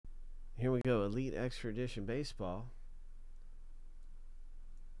Here we go, Elite Extra Edition Baseball.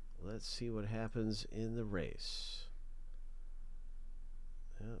 Let's see what happens in the race.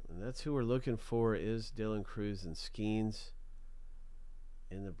 And that's who we're looking for, is Dylan Cruz and Skeens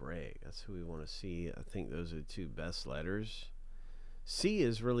in the break. That's who we want to see. I think those are the two best letters. C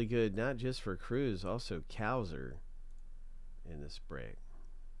is really good, not just for Cruz, also Cowser in this break.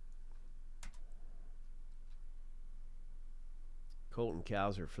 Colton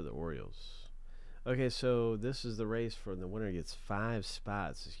Cowser for the Orioles. Okay, so this is the race for the winner gets 5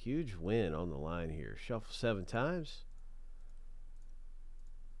 spots. A huge win on the line here. Shuffle 7 times.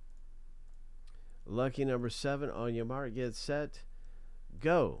 Lucky number 7 on your mark, get set,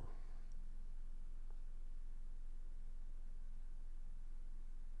 go.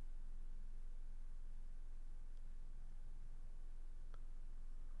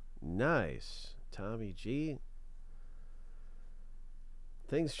 Nice. Tommy G.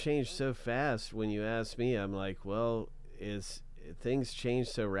 Things change so fast. When you ask me, I'm like, well, things change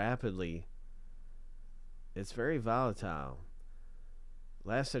so rapidly. It's very volatile.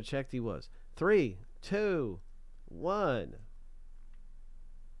 Last I checked, he was 3, 2, 1.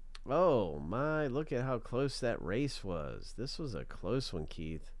 Oh my, look at how close that race was. This was a close one,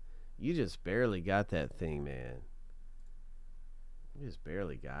 Keith. You just barely got that thing, man. You just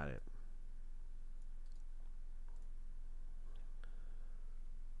barely got it.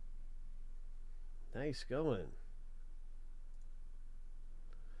 Nice going.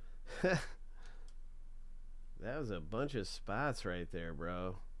 That was a bunch of spots right there,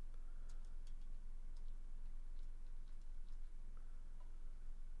 bro.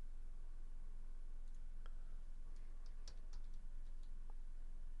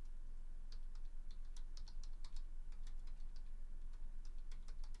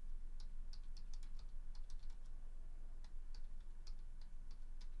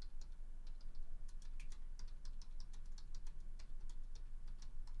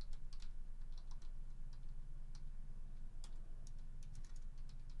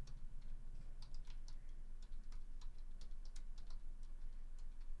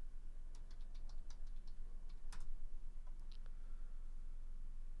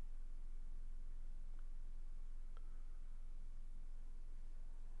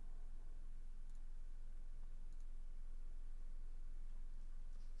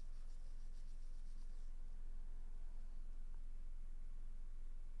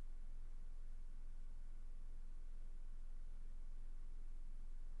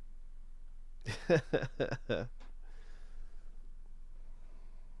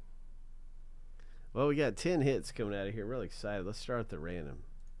 Well, we got 10 hits coming out of here. Really excited. Let's start the random.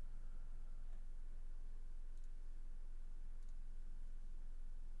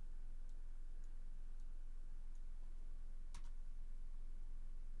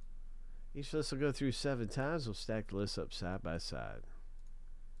 Each list will go through 7 times. We'll stack the list up side by side.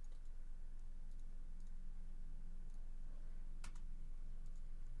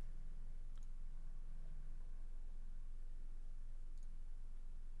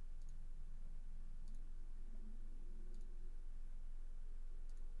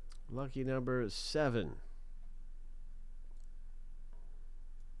 Lucky number 7.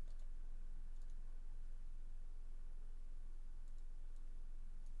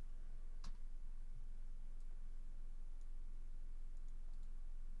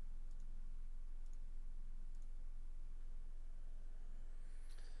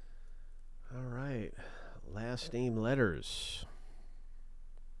 All right. Last name letters.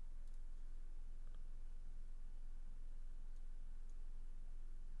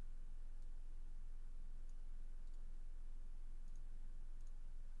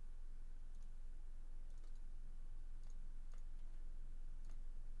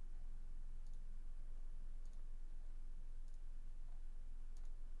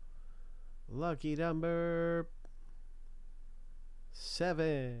 Lucky number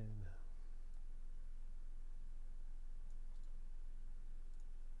 7.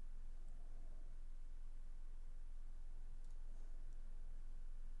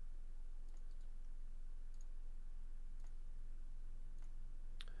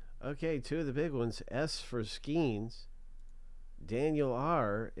 Okay, 2 of the big ones. S for Skeens, Daniel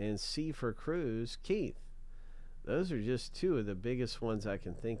R, and C for Cruz, Keith. Those are just 2 of the biggest ones I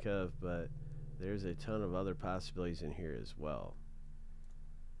can think of, but there's a ton of other possibilities in here as well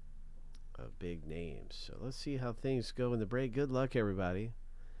of big names. So let's see how things go in the break. Good luck, everybody,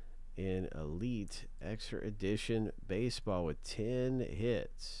 in Elite Extra Edition Baseball with 10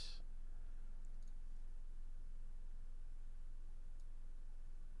 hits.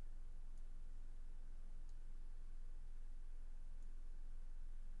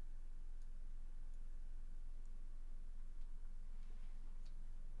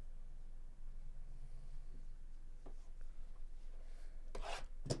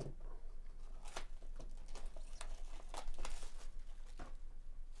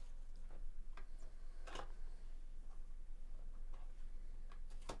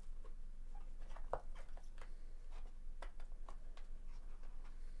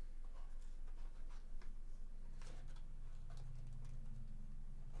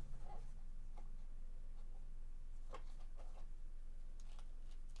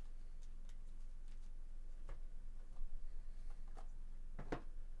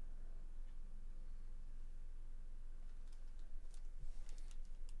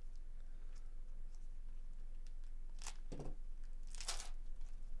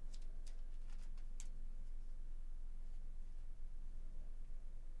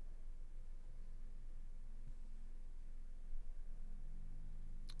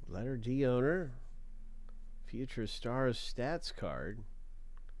 Letter D owner. Future Stars stats card.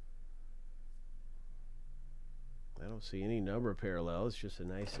 I don't see any number parallel. It's just a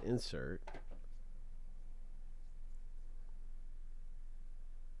nice insert.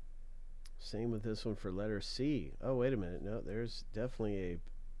 Same with this one for letter C. Oh, wait a minute. No, there's definitely a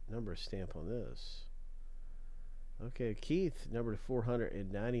number stamp on this. Okay, Keith, number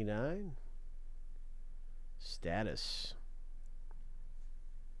 499. Status.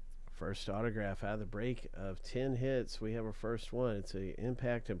 First autograph out of the break of 10 hits. We have our first one. It's a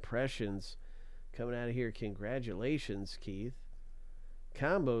Impact Impressions coming out of here. Congratulations, Keith.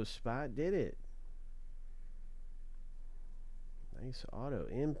 Combo spot did it. Nice auto.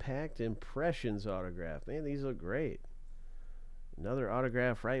 Impact Impressions autograph. Man, these look great. Another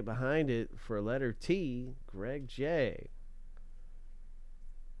autograph right behind it for letter T, Greg J.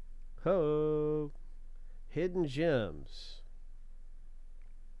 Ho! Hidden Gems.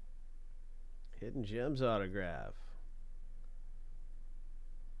 Hidden Gems autograph.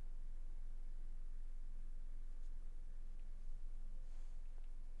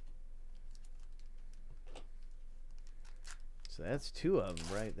 So that's two of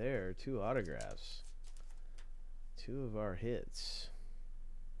them right there. Two autographs. Two of our hits.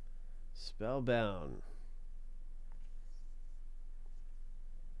 Spellbound.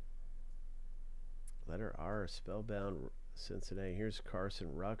 Letter R, Spellbound, Cincinnati. Here's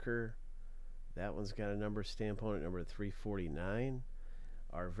Carson Rucker. That one's got a number stamp on it, number 349.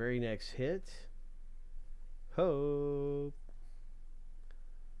 Our very next hit. Hope.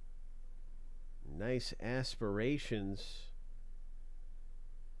 Nice aspirations.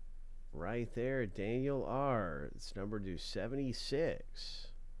 Right there, Daniel R. It's numbered to 76.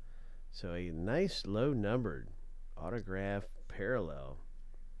 So a nice low numbered autograph parallel.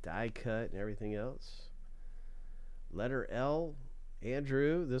 Die cut and everything else. Letter L,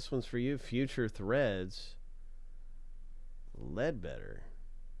 Andrew, this one's for you. Future Threads. Ledbetter.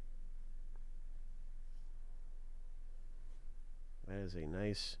 That is a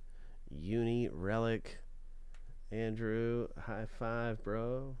nice uni relic. Andrew, high five,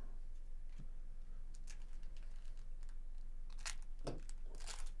 bro.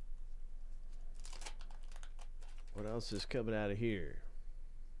 What else is coming out of here?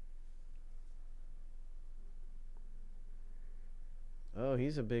 Oh,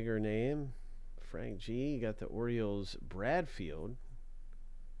 he's a bigger name. Frank G. You got the Orioles Bradfield.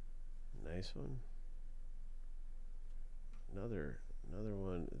 Nice one. Another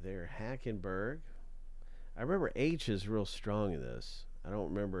one there. Hackenberg. I remember H is real strong in this. I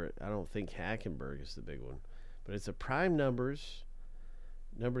don't think Hackenberg is the big one. But it's a prime numbers.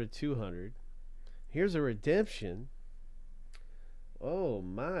 Number 200. Here's a redemption. Oh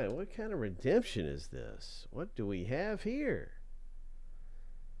my, what kind of redemption is this? What do we have here?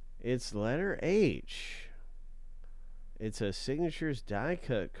 It's letter H. It's a signatures die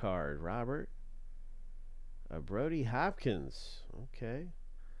cut card, Robert. A Brody Hopkins. Okay.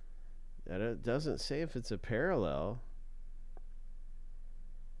 That doesn't say if it's a parallel.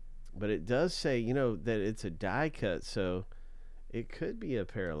 But it does say, that it's a die cut, so it could be a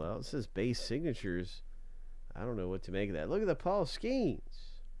parallel. It says base signatures. I don't know what to make of that. Look at the Paul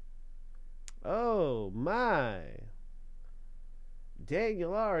Skeens. Oh, my.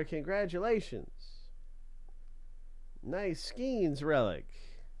 Daniel R., congratulations. Nice Skeens relic.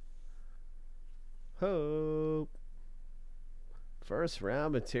 Hope. First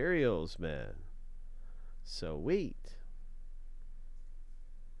round materials, man. Sweet.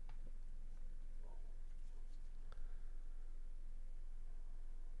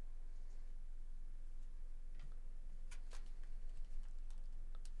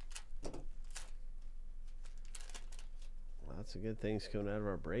 Lots of good things coming out of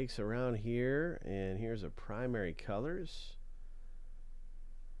our breaks around here. And here's a primary colors.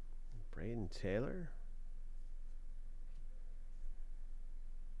 Braden Taylor.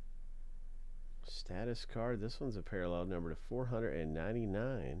 Status card. This one's a parallel number to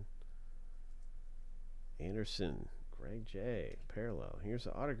 499. Anderson. Greg J. Parallel. Here's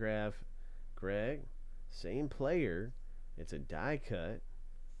the autograph. Greg. Same player. It's a die cut.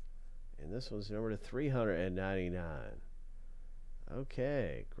 And this one's number to 399.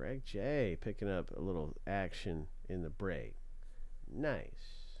 Okay, Greg J. picking up a little action in the break.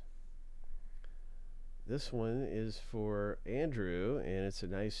 Nice. This one is for Andrew, and it's a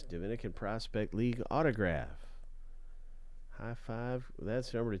nice Dominican Prospect League autograph. High five.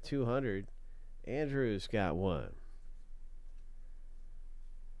 That's number to 200. Andrew's got one.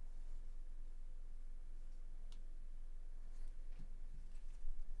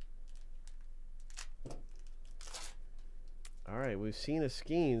 All right, we've seen a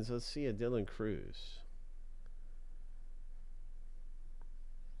Skeens. Let's see a Dylan Cruz.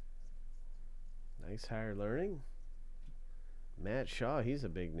 Nice higher learning. Matt Shaw, he's a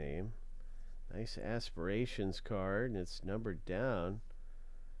big name. Nice aspirations card, and it's numbered down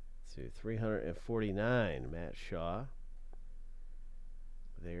to 349. Matt Shaw.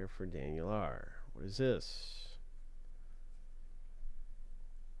 There for Daniel R. What is this?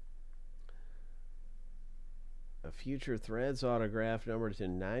 A Future Threads autograph numbered to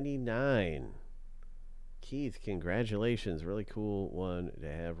 99. Keith, congratulations. Really cool one to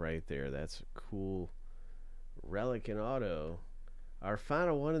have right there. That's a cool relic and auto. Our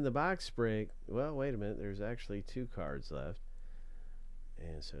final one in the box break. Well, wait a minute. There's actually 2 cards left.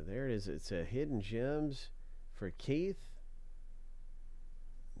 And so there it is. It's a Hidden Gems for Keith.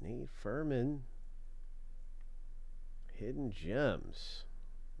 Nate Furman. Hidden Gems.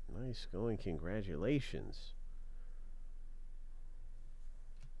 Nice going. Congratulations.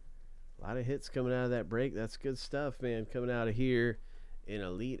 A lot of hits coming out of that break. That's good stuff, man. Coming out of here in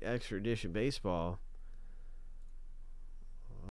Elite Extra Edition Baseball.